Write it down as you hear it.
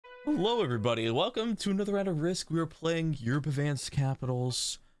Hello, everybody. Welcome to another round of Risk. We are playing Europe Advanced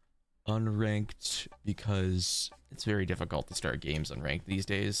Capitals unranked because it's very difficult to start games unranked these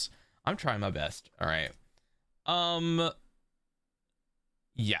days. I'm trying my best. All right.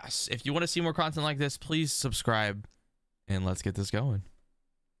 Yes. If you want to see more content like this, please subscribe and let's get this going.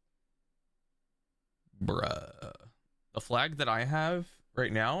 Bruh. The flag that I have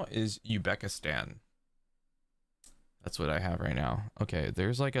right now is Uzbekistan. That's what I have right now. Okay,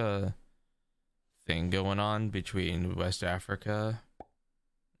 there's like a thing going on between West Africa.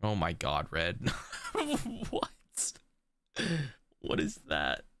 Oh my god, red. What? What is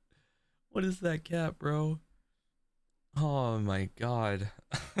that? What is that cap, bro? Oh my god.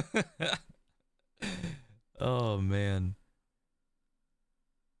 Oh man.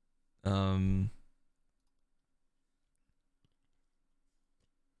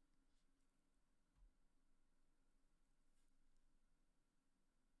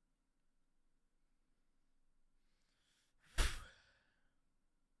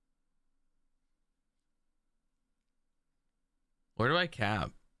 Where do I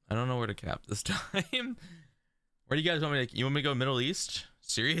cap? I don't know where to cap this time. Where do you guys want me to? You want me to go Middle East?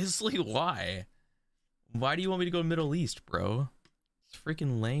 Seriously? Why? Why do you want me to go Middle East, bro? It's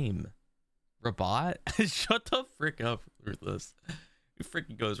freaking lame. Rabat? Shut the frick up, Ruthless. Who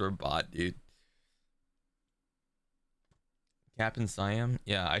freaking goes Rabat, dude? Cap in Siam?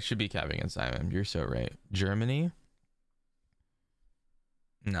 Yeah, I should be capping in Siam. You're so right. Germany?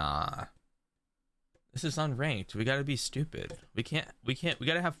 Nah. This is unranked. We gotta be stupid. We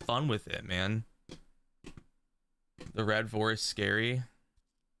gotta have fun with it, man. The red forest scary.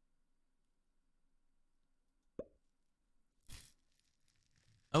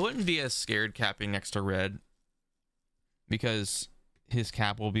 I wouldn't be as scared capping next to red because his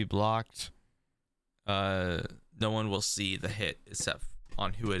cap will be blocked. No one will see the hit except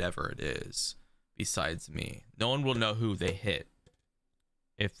on whoever it is besides me. No one will know who they hit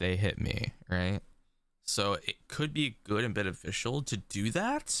if they hit me, right? So it could be good and beneficial to do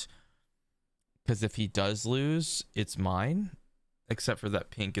that because if he does lose, it's mine, except for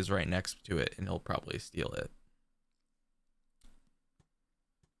that pink is right next to it and he'll probably steal it.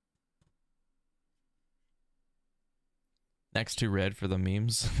 Next to red for the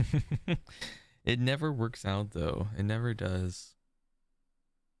memes. It never works out though. It never does.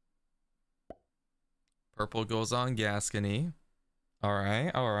 Purple goes on Gascony. All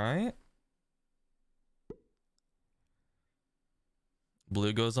right, all right.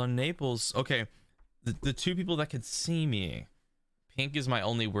 Blue goes on Naples. Okay, the two people that could see me. Pink is my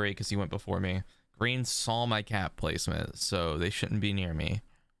only worry because he went before me. Green saw my cap placement, so they shouldn't be near me.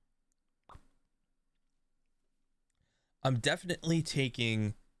 I'm definitely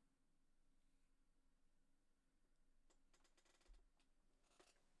taking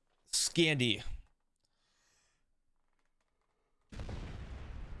Scandi.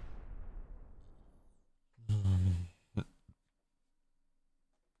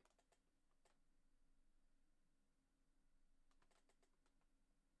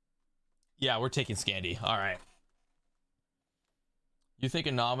 Yeah, we're taking Scandi. All right. You think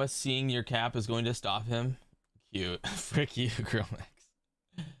a novice seeing your cap is going to stop him? Cute. Frick you, Chromax.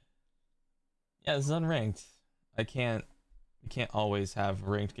 Yeah, this is unranked. We can't always have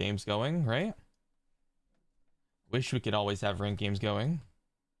ranked games going, right? Wish we could always have ranked games going.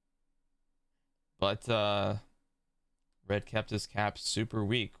 But red kept his cap super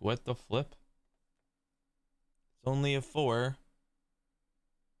weak. What the flip? It's only a 4.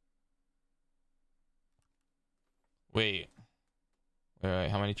 Wait,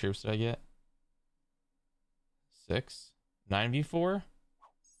 how many troops did I get? 6? 9v4?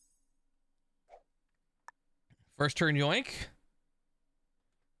 First turn yoink.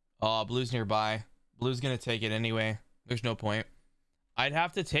 Oh, blue's nearby. Blue's gonna take it anyway. There's no point. I'd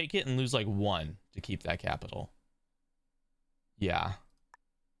have to take it and lose like 1 to keep that capital. Yeah.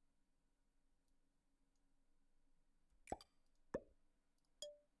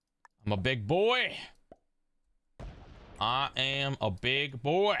 I'm a big boy. I am a big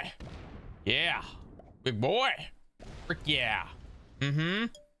boy. Yeah. Big boy. Frick yeah.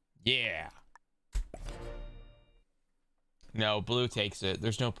 Yeah. No, blue takes it.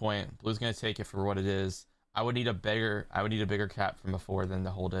 There's no point. Blue's gonna take it for what it is. I would need a bigger cap from before than to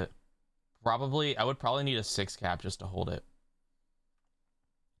hold it. I would probably need a 6 cap just to hold it.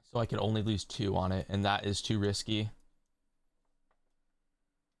 So I could only lose 2 on it, and that is too risky.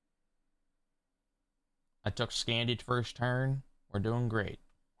 I took Scandi first turn. We're doing great.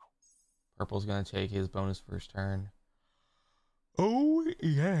 Purple's gonna take his bonus first turn. Oh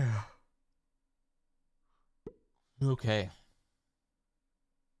yeah. Okay.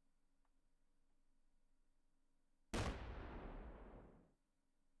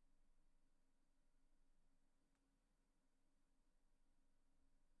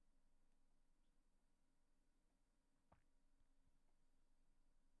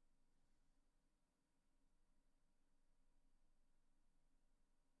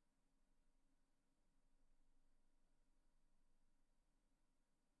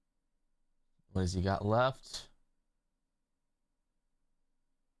 What has he got left?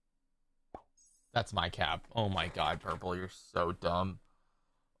 That's my cap. Oh my god, Purple, you're so dumb.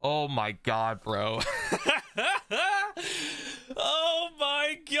 Oh my god, bro. Oh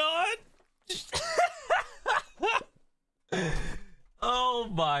my god. Oh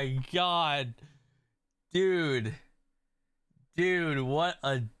my god. Dude. Dude, what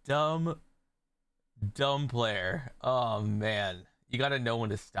a dumb player. Oh man. You gotta know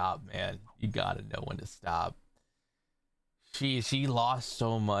when to stop, man. You gotta know when to stop. She lost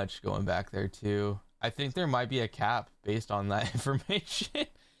so much going back there too. I think there might be a cap based on that information.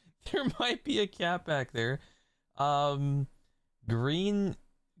 There might be a cap back there. Green,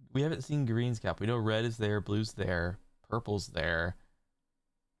 we haven't seen green's cap. We know red is there, blue's there, purple's there.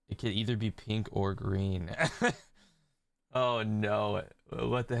 It could either be pink or green. Oh no.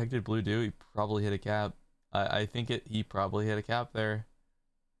 What the heck did blue do? He probably hit a cap. I think he probably hit a cap there.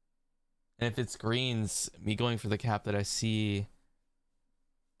 And if it's greens, me going for the cap that I see,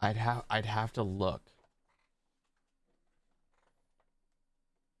 I'd have to look.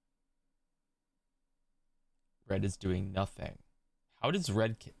 Red is doing nothing. How did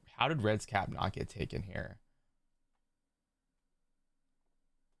red's cap not get taken here?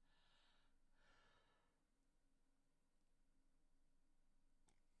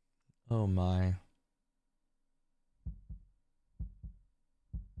 Oh my.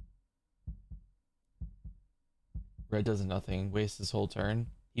 Red does nothing. Wastes his whole turn.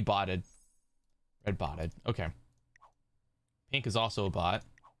 He botted. Red botted. Okay. Pink is also a bot.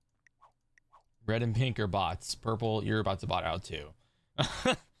 Red and pink are bots. Purple, you're about to bot out too.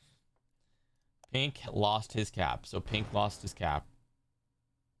 Pink lost his cap. So pink lost his cap.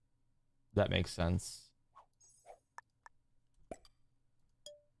 That makes sense.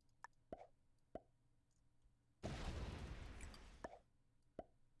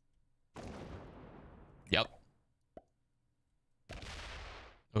 Yep.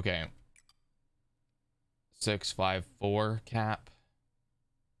 Okay. 654 cap.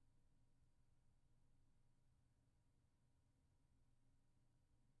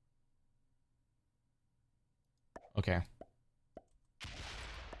 Okay.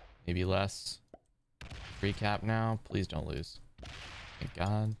 Maybe less. 3 cap now. Please don't lose. Thank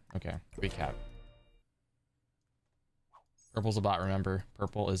God. Okay. 3 cap. Purple's a bot, remember.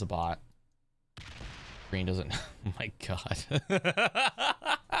 Purple is a bot. Green doesn't. Oh my God.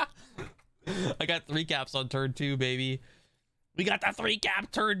 I got 3 caps on turn 2, baby. We got the 3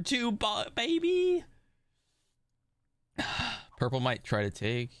 cap turn 2, baby. Purple might try to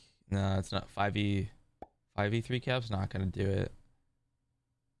take. No, it's not 5e. 5e3 cap's not gonna do it.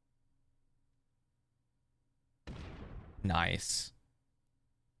 Nice.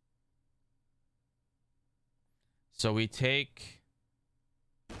 So we take.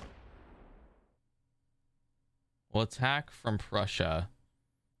 We'll attack from Prussia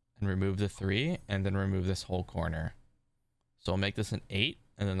and remove the 3 and then remove this whole corner. So we'll make this an 8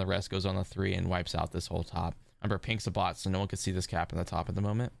 and then the rest goes on the 3 and wipes out this whole top. Remember, pink's a bot, so no one can see this cap in the top at the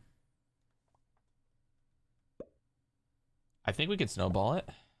moment. I think we could snowball it.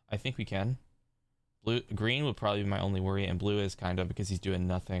 I think we can. Green would probably be my only worry, and blue is kind of because he's doing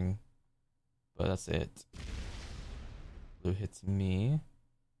nothing. But that's it. Blue hits me.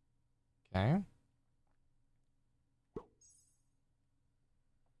 Okay.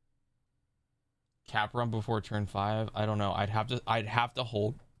 Cap run before turn 5. I don't know. I'd have to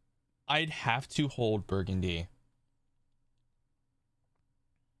hold Burgundy.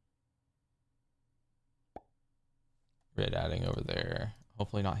 Red adding over there.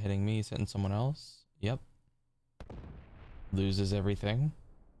 Hopefully not hitting me. He's hitting someone else. Yep. Loses everything.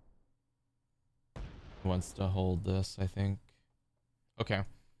 He wants to hold this, I think. Okay.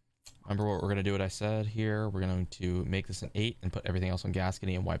 Remember what we're going to do what I said here. We're going to make this an 8 and put everything else on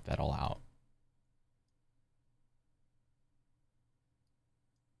Gascony and wipe that all out.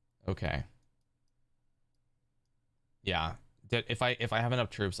 Okay. Yeah. If I have enough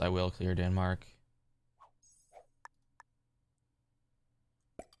troops, I will clear Denmark.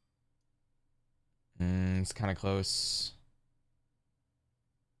 It's kind of close.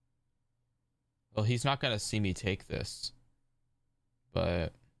 Well, he's not gonna see me take this,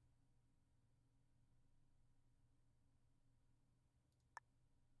 but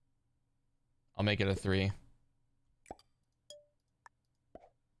I'll make it a 3.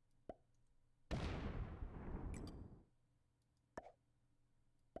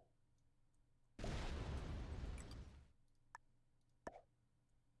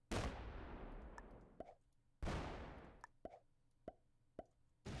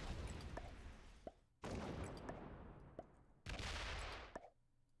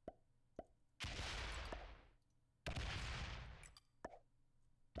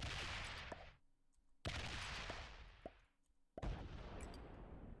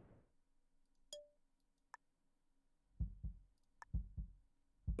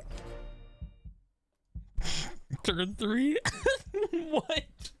 Turn 3?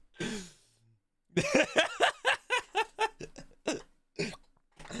 What?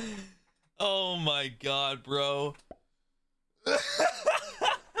 Oh my god, bro.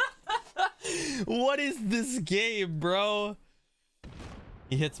 What is this game, bro?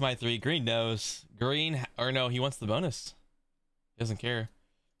 He hits my 3. Green knows. Green, or no, he wants the bonus. He doesn't care.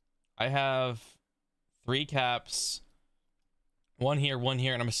 I have 3 caps. 1 here, 1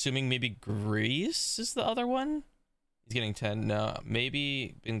 here, and I'm assuming maybe Greece is the other one? He's getting 10. No,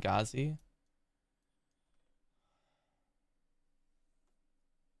 maybe Benghazi.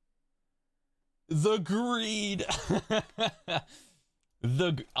 The greed.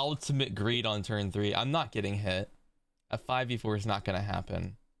 The ultimate greed on turn 3. I'm not getting hit. A 5v4 is not going to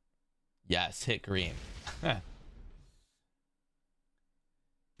happen. Yes, hit green.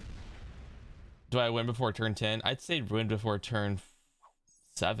 Do I win before turn 10? I'd say win before turn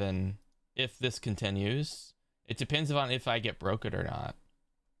 7 if this continues. It depends on if I get broken or not.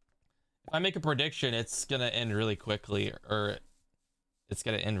 If I make a prediction, it's going to end really quickly, or it's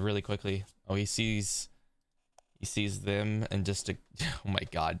going to end really quickly. Oh, he sees them and just oh my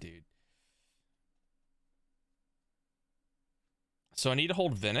god, dude. So I need to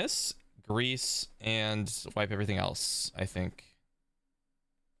hold Venice, Greece, and wipe everything else, I think.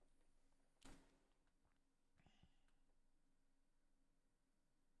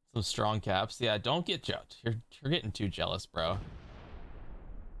 Some strong caps. Yeah, don't get jealous. You're getting too jealous, bro.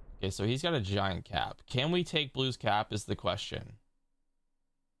 Okay, so he's got a giant cap. Can we take Blue's cap is the question.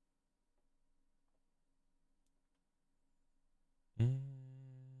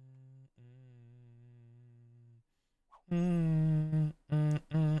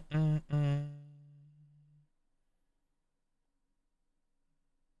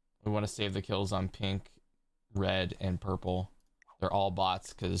 We want to save the kills on pink, red, and purple. They're all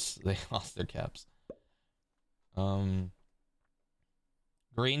bots because they lost their caps.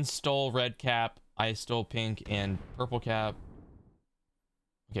 Green stole red cap. I stole pink and purple cap.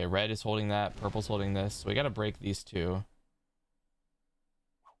 Okay, red is holding that. Purple's holding this. So we got to break these 2.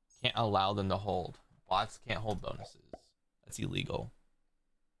 Can't allow them to hold. Bots can't hold bonuses. That's illegal.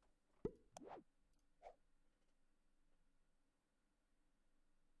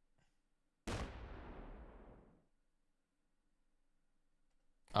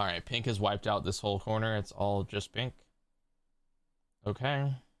 All right, pink has wiped out this whole corner. It's all just pink.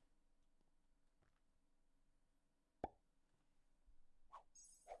 Okay.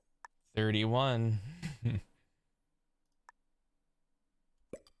 $31.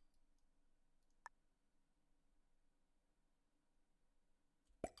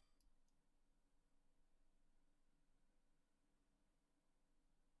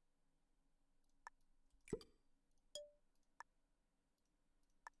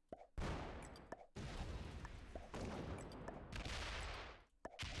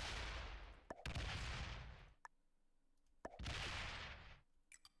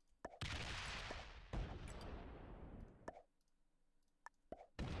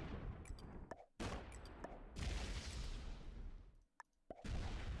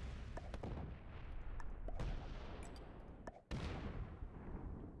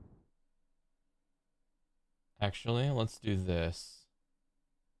 Actually, let's do this.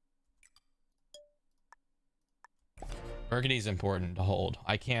 Burgundy is important to hold.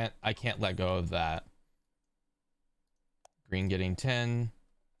 I can't let go of that. Green getting 10.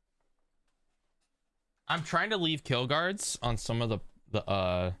 I'm trying to leave kill guards on some of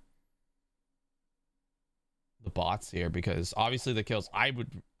the bots here, because obviously the kills, I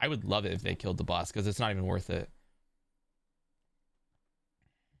would love it if they killed the boss, because it's not even worth it.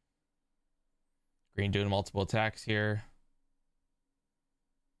 Green doing multiple attacks here.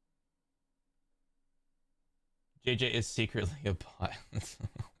 JJ is secretly a bot.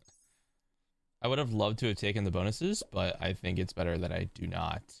 I would have loved to have taken the bonuses, but I think it's better that I do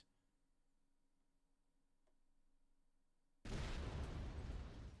not.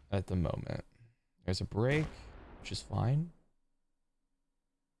 At the moment. There's a break, which is fine.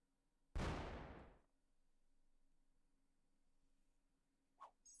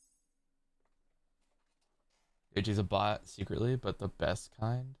 JJ's a bot secretly, but the best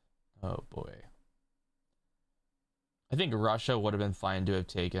kind. Oh boy. I think Russia would have been fine to have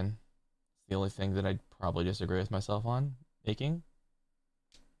taken. It's the only thing that I'd probably disagree with myself on making.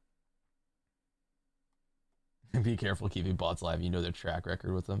 Be careful keeping bots alive. You know their track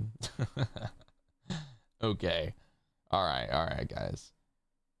record with them. Okay. All right, guys.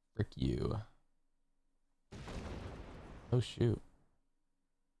 Frick you. Oh, shoot.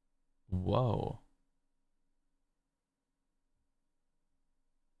 Whoa.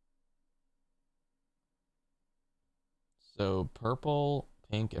 So purple,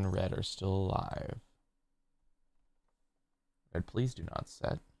 pink, and red are still alive. Red, please do not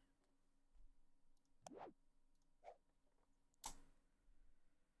set.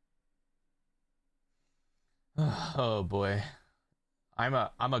 Oh boy. I'm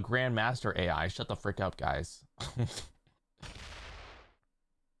a grandmaster AI. Shut the frick up, guys.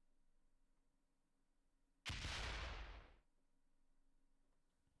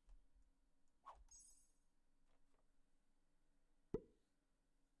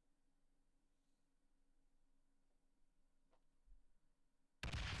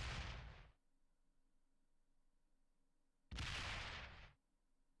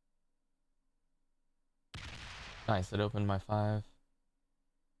 Nice, it opened my 5.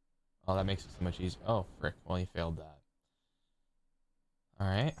 Oh, that makes it so much easier. Oh, frick. Well, he failed that.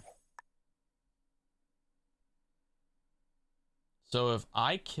 Alright. So if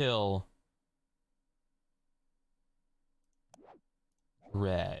I kill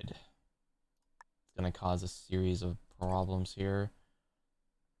red, it's gonna cause a series of problems here.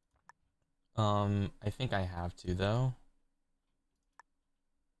 I think I have to, though.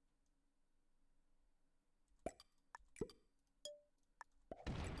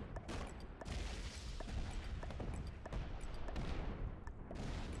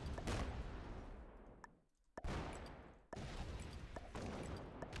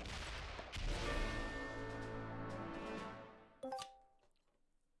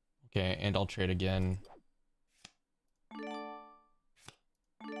 Okay, and I'll trade again.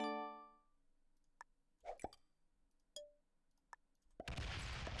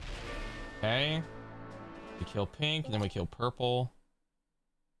 Okay. We kill pink, and then we kill purple.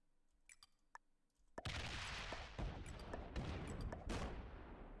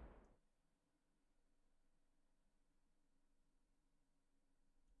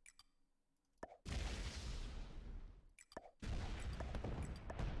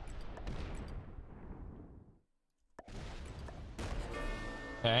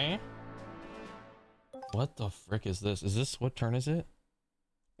 Okay. What the frick is this? Is this, what turn is it?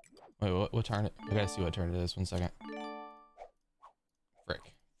 Wait, what turn? I gotta see what turn it is. 1 second.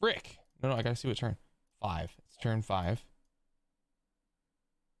 Frick. Frick! No, I gotta see what turn. 5. It's turn 5.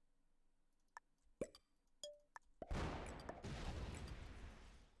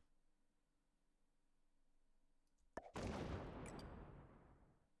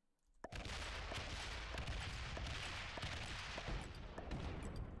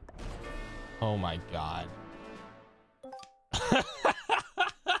 Oh my god.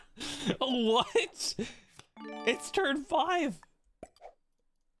 What? It's turn 5.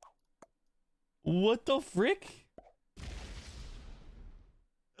 What the frick?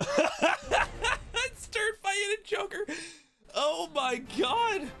 It's turn 5 and a Joker. Oh my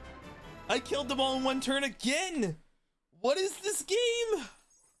god. I killed them all in 1 turn again. What is this game?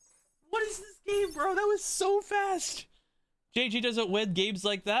 What is this game, bro? That was so fast. JG doesn't win games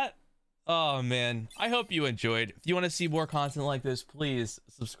like that. Oh man, I hope you enjoyed. If you want to see more content like this, please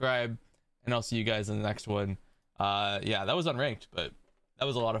subscribe, and I'll see you guys in the next one. Yeah, that was unranked, but that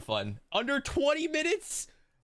was a lot of fun. Under 20 minutes?